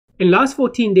In last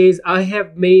 14 days, I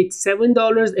have made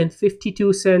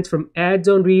 $7.52 from ads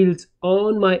on Reels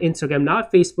on my Instagram,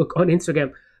 not Facebook, on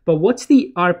Instagram. But what's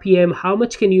the RPM? How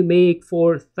much can you make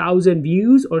for 1,000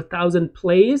 views or 1,000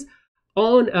 plays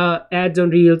on ads on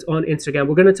Reels on Instagram?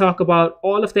 We're going to talk about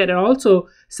all of that, and also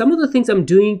some of the things I'm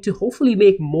doing to hopefully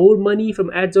make more money from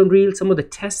ads on Reels, some of the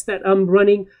tests that I'm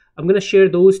running. I'm going to share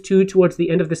those too towards the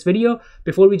end of this video.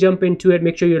 Before we jump into it,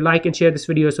 make sure you like and share this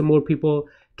video so more people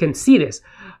can see this.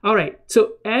 All right,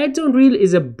 so ads on Reel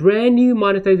is a brand new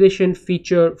monetization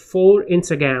feature for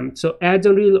Instagram. So ads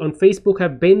on Reel on Facebook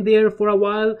have been there for a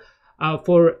while.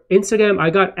 For Instagram, I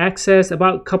got access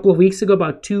about a couple of weeks ago,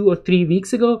 about 2 or 3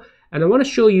 weeks ago, and I want to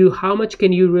show you how much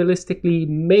can you realistically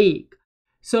make.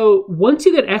 So once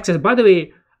you get access, by the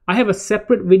way, I have a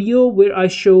separate video where I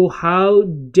show how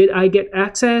did I get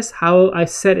access, how I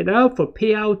set it up for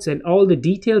payouts and all the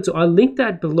details. So I'll link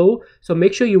that below. So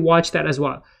make sure you watch that as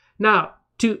well. Now,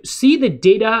 to see the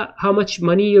data, how much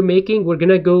money you're making, we're going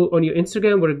to go on your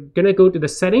Instagram. We're going to go to the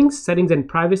settings and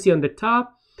privacy on the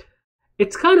top.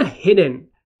 It's kind of hidden,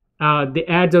 the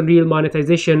ads on Reel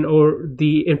monetization or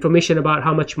the information about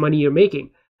how much money you're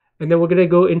making. And then we're going to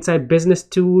go inside business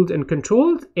tools and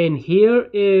controls. And here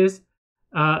is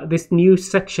this new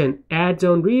section, ads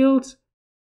on Reels.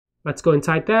 Let's go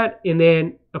inside that and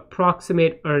then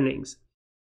approximate earnings.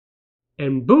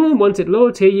 And boom, once it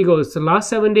loads, here you go. So last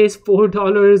 7 days,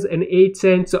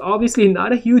 $4.08. So obviously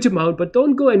not a huge amount, but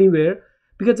don't go anywhere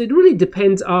because it really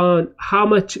depends on how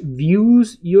much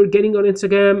views you're getting on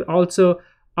Instagram. Also,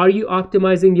 are you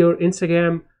optimizing your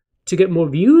Instagram to get more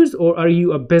views, or are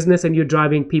you a business and you're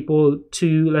driving people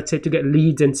to, let's say, to get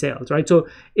leads and sales, right? So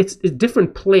it's a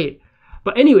different play.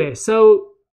 But anyway, so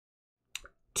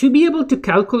to be able to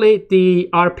calculate the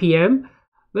RPM,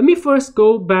 let me first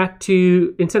go back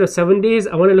to, instead of 7 days,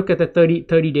 I want to look at the 30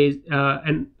 days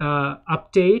and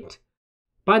update.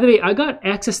 By the way, I got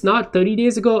access not 30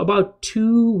 days ago, about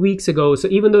 2 weeks ago. So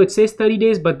even though it says 30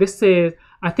 days, but this says,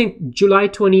 I think July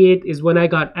 28th is when I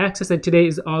got access, and today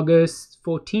is August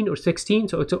 14 or 16.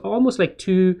 So it's almost like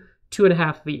two and a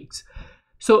half weeks.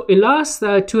 So in last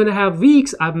 2.5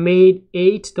 weeks, I've made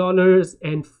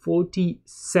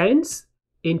 $8.40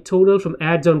 in total from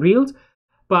ads on Reels.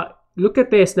 But look at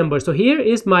this number. So here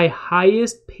is my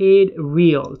highest paid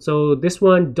reel. So this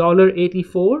one,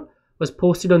 $1.84, was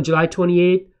posted on July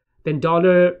 28th, then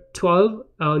 $1.12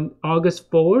 on August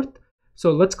 4th.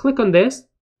 So let's click on this.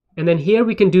 And then here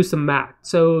we can do some math.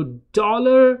 So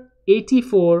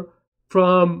 $1.84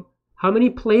 from how many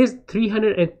plays?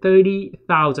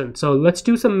 330,000. So let's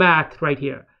do some math right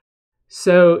here.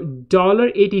 So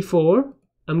 $1.84,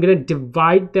 I'm going to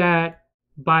divide that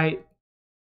by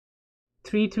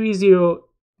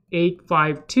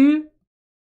 330,852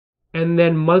 and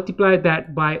then multiply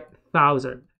that by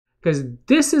 1,000. Because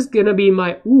this is going to be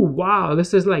my, ooh, wow,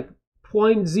 this is like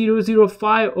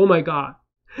 0.005. Oh my God.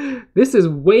 This is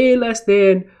way less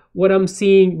than what I'm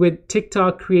seeing with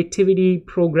TikTok Creativity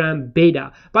Program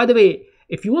Beta. By the way,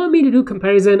 if you want me to do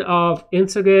comparison of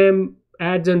Instagram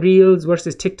ads and Reels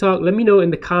versus TikTok, let me know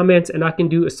in the comments and I can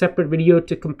do a separate video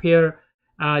to compare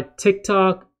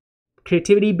TikTok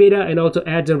Creativity Beta and also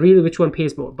ads and Reels, which one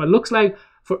pays more. But looks like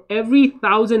for every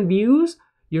 1,000 views,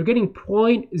 you're getting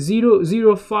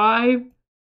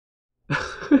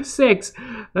 0.0056.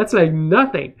 That's like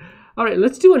nothing. All right,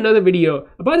 let's do another video.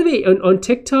 By the way, on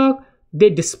TikTok,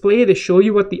 they show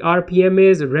you what the RPM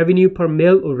is, revenue per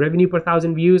mil or revenue per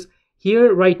 1,000 views.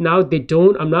 Here right now, they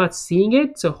don't, I'm not seeing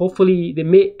it. So hopefully they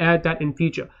may add that in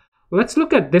future. Let's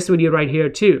look at this video right here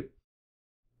too.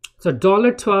 So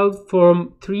 $1.12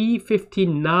 from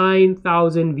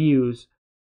 359,000 views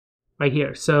right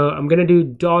here. So I'm going to do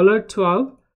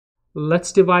 $1.12.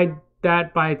 Let's divide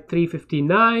that by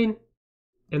 359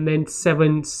 and then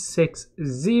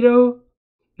 760 and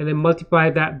then multiply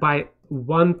that by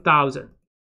 1,000.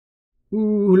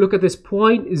 Ooh, look at this,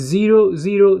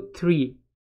 0.003.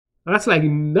 That's like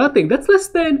nothing. That's less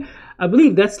than, I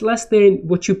believe that's less than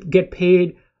what you get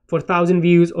paid for 1,000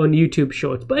 views on YouTube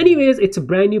Shorts. But anyways, it's a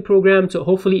brand new program, so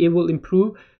hopefully it will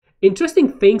improve. Interesting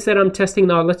things that I'm testing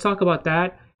now. Let's talk about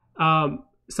that.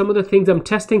 Some of the things I'm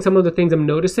testing, some of the things I'm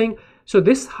noticing. So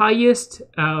this highest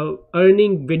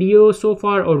earning video so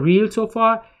far, or reel so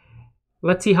far,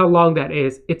 let's see how long that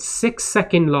is. It's 6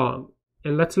 seconds long.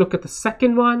 And let's look at the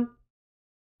second one.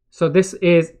 So this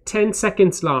is 10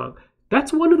 seconds long.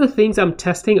 That's one of the things I'm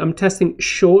testing. I'm testing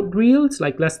short reels,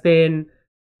 like less than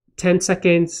 10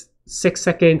 seconds, 6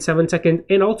 seconds, 7 seconds,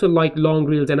 and also like long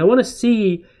reels. And I want to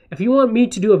see, if you want me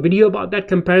to do a video about that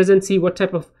comparison, see what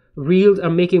type of reels are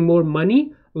making more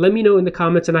money, let me know in the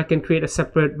comments and I can create a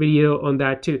separate video on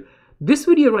that too. this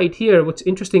video right here, what's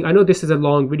interesting, I know this is a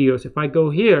long video, so if I go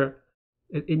here,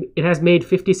 it has made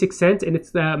 56 cents, and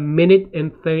it's a minute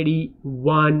and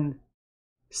 31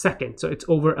 seconds, so it's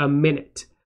over a minute.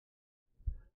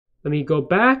 Let me go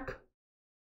back.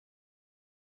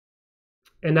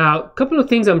 And now a couple of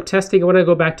things I'm testing. I want to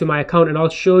go back to my account and I'll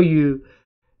show you.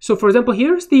 So for example,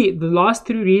 here's the last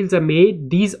 3 reels I made.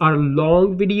 These are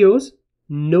long videos,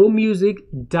 no music,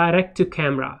 direct to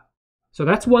camera. So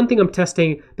that's one thing I'm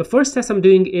testing. The first test I'm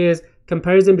doing is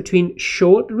comparison between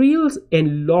short reels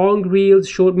and long reels.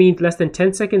 Short means less than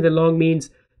 10 seconds and long means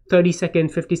 30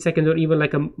 seconds, 50 seconds, or even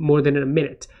like more than a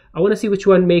minute. I want to see which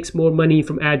one makes more money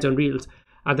from ads on reels.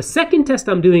 The second test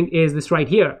I'm doing is this right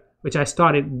here, which I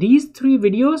started. These 3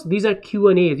 videos, these are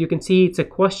Q&As. You can see it's a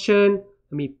question.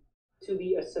 Let me to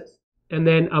be assessed. And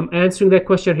then I'm answering that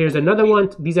question. Here's another one.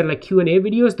 These are like Q&A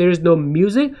videos. There is no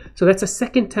music. So that's a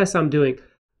second test I'm doing.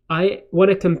 I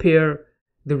want to compare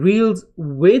the reels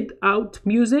without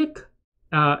music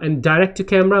and direct to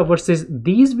camera versus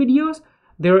these videos.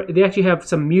 They actually have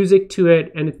some music to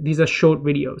it, and these are short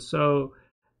videos. So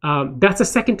that's a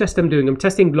second test I'm doing. I'm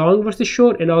testing long versus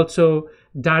short, and also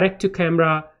direct to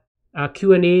camera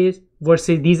Q&As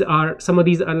versus some of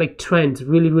these are like trends,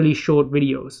 really short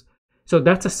videos. So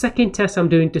that's a second test I'm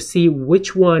doing to see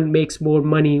which one makes more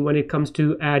money when it comes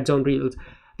to ads on reels.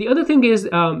 The other thing is,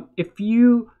 if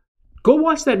you go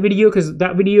watch that video, because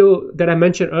that video that I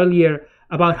mentioned earlier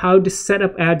about how to set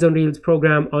up ads on reels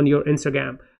program on your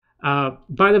Instagram.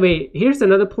 By the way, here's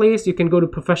another place you can go to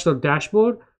professional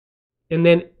dashboard, and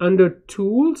then under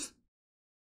tools,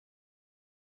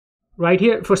 right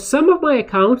here, for some of my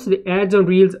accounts, the ads on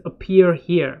reels appear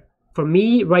here. For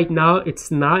me right now,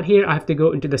 it's not here. I have to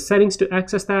go into the settings to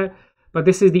access that, but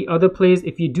this is the other place.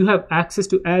 If you do have access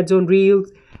to ads on reels,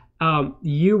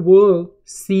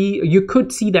 you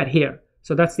could see that here.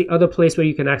 So that's the other place where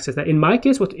you can access that. In my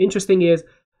case, what's interesting is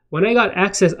when I got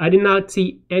access, I did not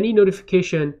see any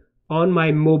notification on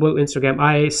my mobile Instagram.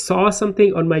 I saw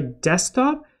something on my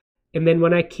desktop, and then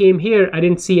when I came here, I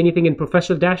didn't see anything in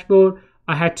professional dashboard.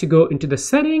 I had to go into the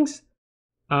settings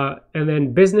and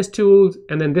then business tools,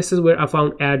 and then this is where I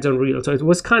found ads on reels. So it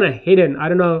was kind of hidden. I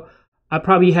don't know. I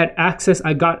probably had access.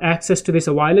 I got access to this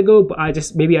a while ago, but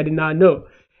maybe I did not know.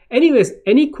 Anyways,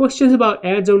 any questions about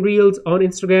ads on reels on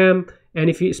Instagram? And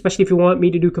especially if you want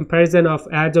me to do comparison of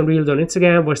ads on reels on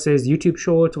Instagram versus YouTube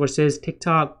Shorts versus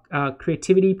TikTok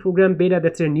creativity program beta,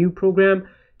 that's a new program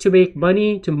to make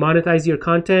money, to monetize your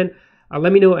content,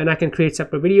 let me know and I can create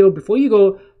separate video. Before you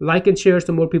go, like and share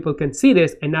so more people can see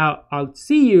this. And now I'll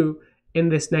see you in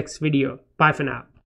this next video. Bye for now.